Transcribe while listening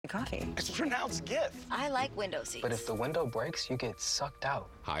coffee. It's pronounced GIF. I like window seats. But if the window breaks, you get sucked out.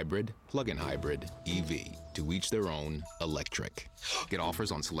 Hybrid, plug-in hybrid, EV. To each their own, electric. Get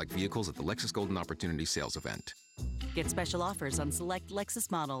offers on select vehicles at the Lexus Golden Opportunity Sales Event. Get special offers on select Lexus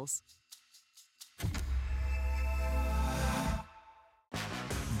models.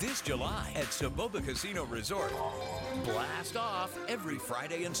 This July at Saboba Casino Resort, blast off every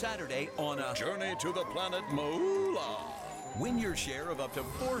Friday and Saturday on a Journey to the Planet Moolah. Win your share of up to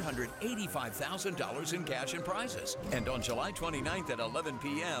 $485,000 in cash and prizes. And on July 29th at 11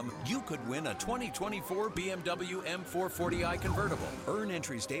 p.m., you could win a 2024 BMW M440i convertible. Earn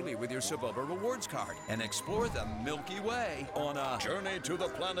entries daily with your Saboba Rewards card and explore the Milky Way on a Journey to the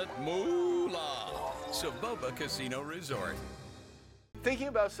Planet Moolah. Saboba Casino Resort. Thinking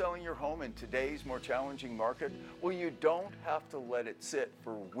about selling your home in today's more challenging market? Well, you don't have to let it sit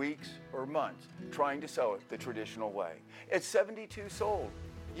for weeks or months trying to sell it the traditional way. It's 72 sold.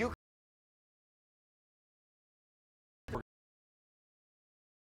 You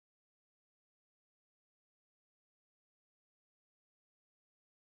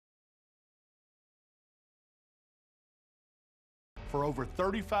For over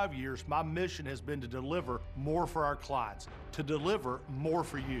 35 years, my mission has been to deliver more for our clients, to deliver more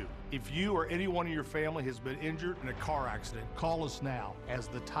for you. If you or anyone in your family has been injured in a car accident, call us now, as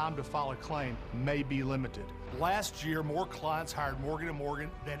the time to file a claim may be limited. Last year, more clients hired Morgan &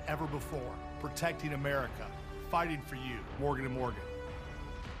 Morgan than ever before, protecting America, fighting for you, Morgan & Morgan.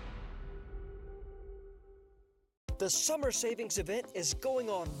 The summer savings event is going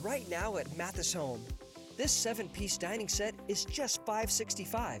on right now at Mathis Home. This 7-piece dining set is just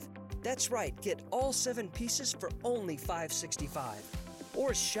 $565. That's right, get all 7 pieces for only $565.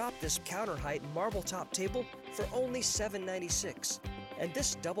 Or shop this counter height marble top table for only $796. And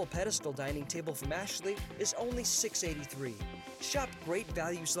this double pedestal dining table from Ashley is only $683. Shop great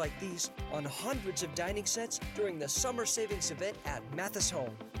values like these on hundreds of dining sets during the summer savings event at Mathis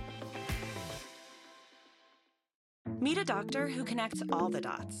Home. Meet a doctor who connects all the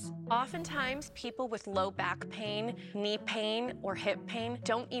dots. Oftentimes, people with low back pain, knee pain, or hip pain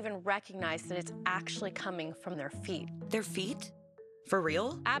don't even recognize that it's actually coming from their feet. Their feet? For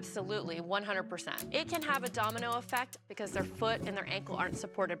real? Absolutely, 100%. It can have a domino effect because their foot and their ankle aren't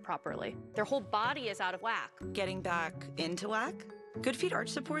supported properly. Their whole body is out of whack. Getting back into whack? Good Feet arch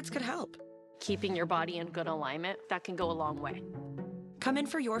supports could help. Keeping your body in good alignment, that can go a long way. Come in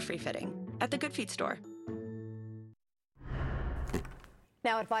for your free fitting at the Good Feet store.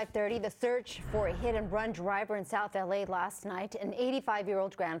 Now at 5:30, the search for a hit-and-run driver in South LA last night. An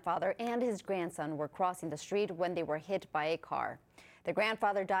 85-year-old grandfather and his grandson were crossing the street when they were hit by a car. The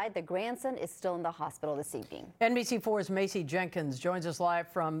grandfather died. The grandson is still in the hospital this evening. NBC4's Macy Jenkins joins us live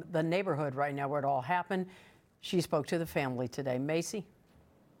from the neighborhood right now where it all happened. She spoke to the family today. Macy?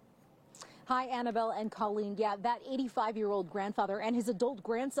 Hi, Annabelle and Colleen. Yeah, that 85-year-old grandfather and his adult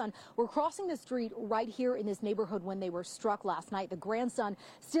grandson were crossing the street right here in this neighborhood when they were struck last night. The grandson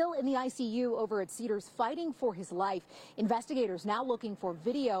still in the ICU over at Cedars fighting for his life. Investigators now looking for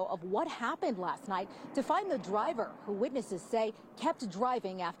video of what happened last night to find the driver, who witnesses say kept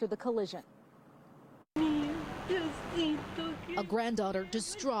driving after the collision. A granddaughter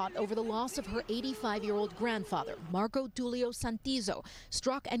distraught over the loss of her 85-year-old grandfather, Marco Tulio Santizo,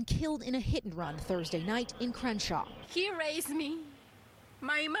 struck and killed in a hit-and-run Thursday night in Crenshaw. He raised me.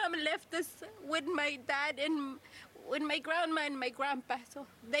 My mom left us with my dad and with my grandma and my grandpa, so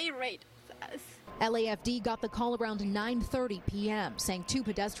they raised us. LAFD got the call around 9:30 p.m. saying 2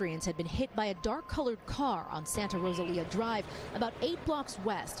 pedestrians had been hit by a dark-colored car on Santa Rosalia Drive, about 8 blocks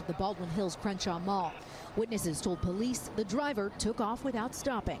west of the Baldwin Hills Crenshaw Mall. Witnesses told police the driver took off without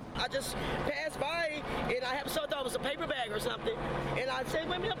stopping. I just passed by and I thought it was a paper bag or something. And I said,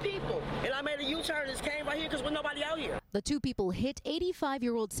 wait a minute, people. And I made a U-turn and just came right here because there's nobody out here. The 2 people hit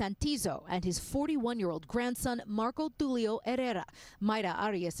 85-year-old Santizo and his 41-year-old grandson, Marco Tulio Herrera, Mayra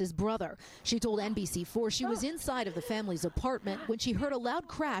Arias' brother. She told NBC4 she was inside of the family's apartment when she heard a loud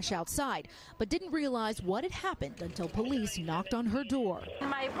crash outside, but didn't realize what had happened until police knocked on her door.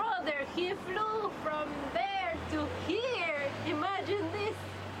 My brother, he flew from there to here. Imagine this.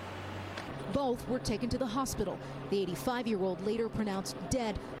 Both were taken to the hospital. The 85-year-old later pronounced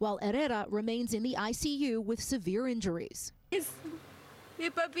dead, while Herrera remains in the ICU with severe injuries. Es mi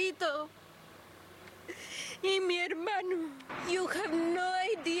papito y mi hermano. You have no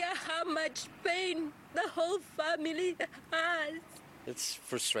idea how much pain the whole family has. It's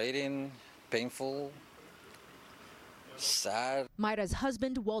frustrating, painful, sad. Mayra's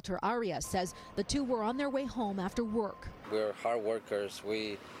husband, Walter Arias, says the 2 were on their way home after work. We're hard workers.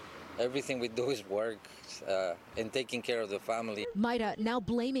 We everything we do is work and taking care of the family. Mayra now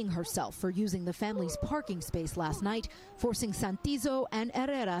blaming herself for using the family's parking space last night, forcing Santizo and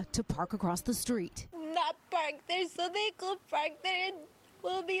Herrera to park across the street. Not park there so they could park there and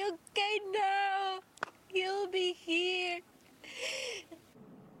we'll be okay now. He'll be here.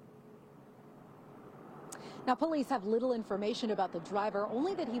 Now, police have little information about the driver,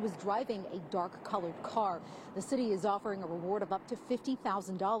 only that he was driving a dark-colored car. The city is offering a reward of up to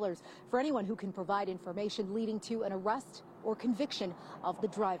 $50,000 for anyone who can provide information leading to an arrest or conviction of the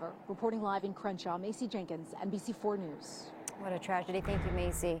driver. Reporting live in Crenshaw, Macy Jenkins, NBC4 News. What a tragedy. Thank you,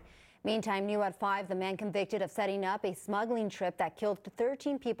 Macy. Meantime, new at 5, the man convicted of setting up a smuggling trip that killed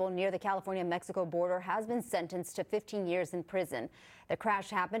 13 people near the California-Mexico border has been sentenced to 15 years in prison. The crash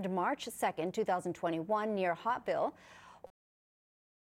happened March 2nd, 2021, near Hotville.